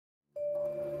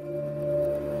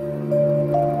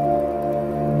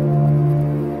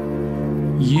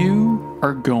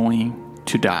are going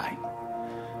to die.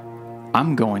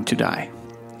 I'm going to die.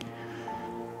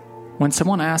 When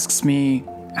someone asks me,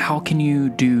 how can you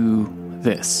do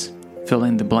this? Fill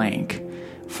in the blank.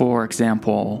 For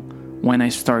example, when I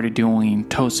started doing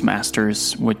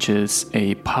Toastmasters, which is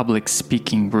a public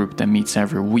speaking group that meets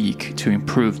every week to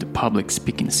improve the public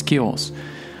speaking skills,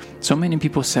 so many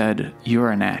people said,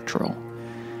 you're a natural.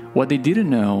 What they didn't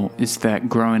know is that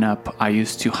growing up, I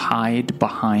used to hide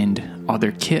behind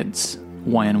other kids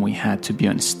when we had to be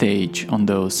on stage on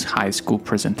those high school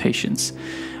presentations.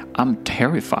 I'm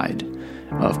terrified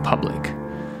of public.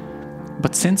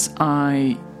 But since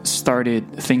I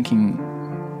started thinking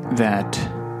that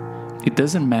it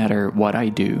doesn't matter what I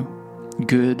do,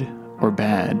 good or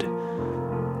bad,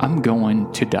 I'm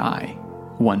going to die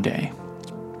one day.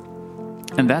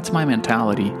 And that's my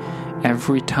mentality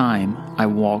every time I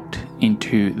walked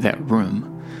into that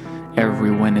room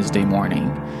every Wednesday morning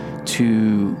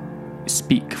to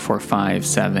speak for 5,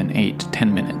 7, 8,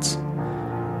 10 minutes.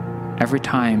 Every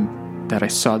time that I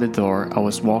saw the door, I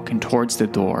was walking towards the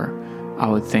door, I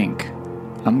would think,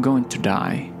 I'm going to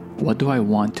die. What do I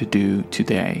want to do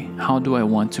today? How do I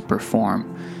want to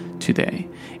perform today?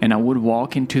 And I would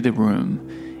walk into the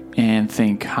room and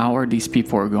think, how are these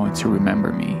people going to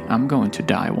remember me? I'm going to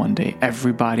die one day.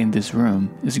 Everybody in this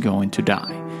room is going to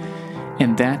die.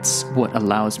 And that's what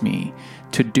allows me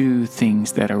to do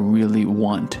things that I really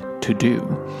want to do.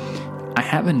 I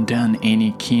haven't done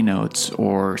any keynotes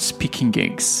or speaking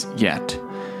gigs yet,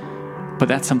 but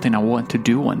that's something I want to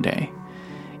do one day.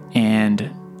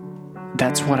 And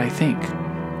that's what I think.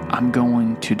 I'm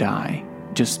going to die.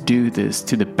 Just do this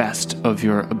to the best of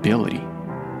your ability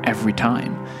every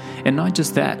time. And not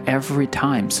just that, every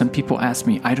time. Some people ask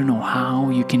me, I don't know how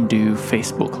you can do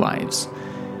Facebook Lives.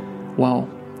 Well,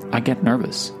 I get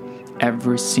nervous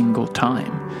every single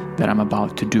time that I'm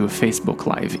about to do a Facebook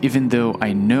Live. Even though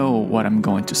I know what I'm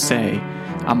going to say,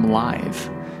 I'm live.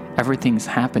 Everything's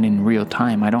happening in real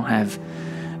time. I don't have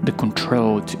the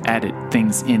control to edit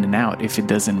things in and out if it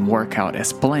doesn't work out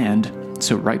as planned.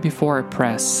 So right before I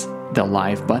press the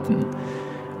live button,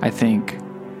 I think,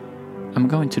 I'm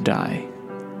going to die.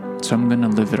 So I'm going to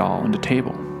leave it all on the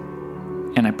table.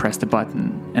 And I press the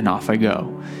button and off I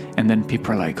go. And then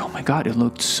people are like, oh my God, it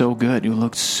looked so good. You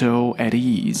looked so at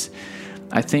ease.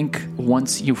 I think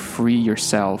once you free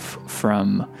yourself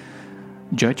from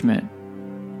judgment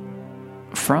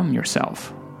from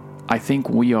yourself, I think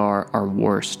we are our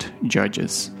worst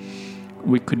judges.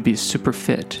 We could be super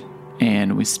fit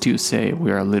and we still say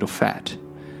we are a little fat.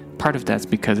 Part of that's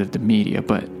because of the media,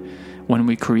 but when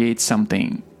we create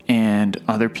something and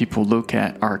other people look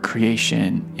at our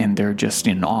creation and they're just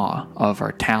in awe of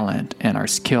our talent and our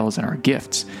skills and our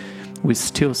gifts, we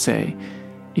still say,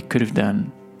 I could have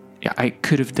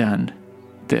done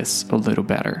this a little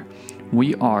better.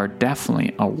 We are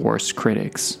definitely our worst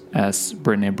critics, as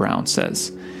Brené Brown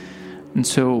says. And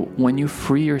so when you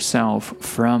free yourself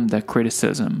from that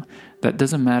criticism, that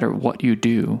doesn't matter what you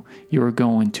do, you're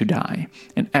going to die.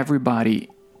 And everybody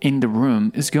in the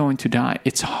room is going to die.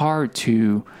 It's hard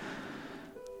to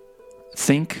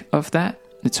think of that.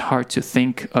 It's hard to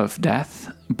think of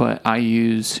death, but I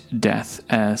use death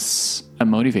as a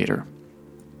motivator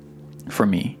for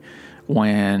me.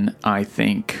 When I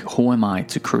think, who am I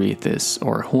to create this?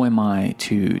 Or who am I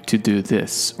to do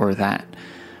this or that?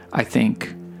 I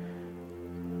think,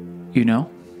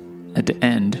 at the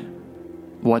end,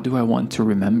 what do I want to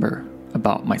remember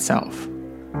about myself?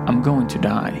 I'm going to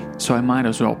die, so I might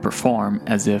as well perform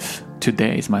as if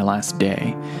today is my last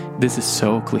day. This is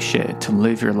so cliche, to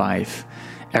live your life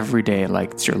every day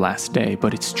like it's your last day,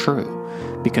 but it's true,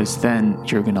 because then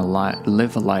you're going to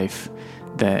live a life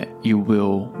that you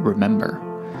will remember.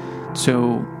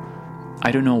 So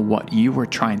I don't know what you were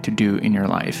trying to do in your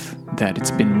life that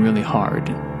it's been really hard.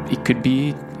 It could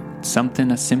be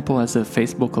something as simple as a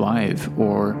Facebook Live,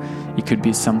 or it could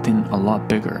be something a lot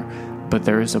bigger, but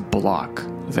there is a block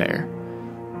there.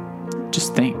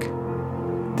 Just think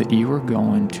that you are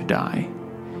going to die.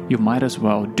 You might as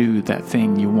well do that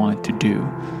thing you want to do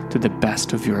to the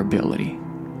best of your ability.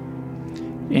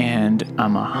 And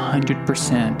I'm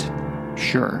 100%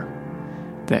 sure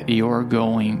that you're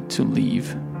going to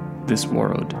leave this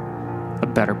world a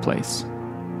better place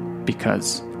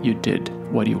because you did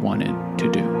what you wanted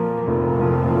to do.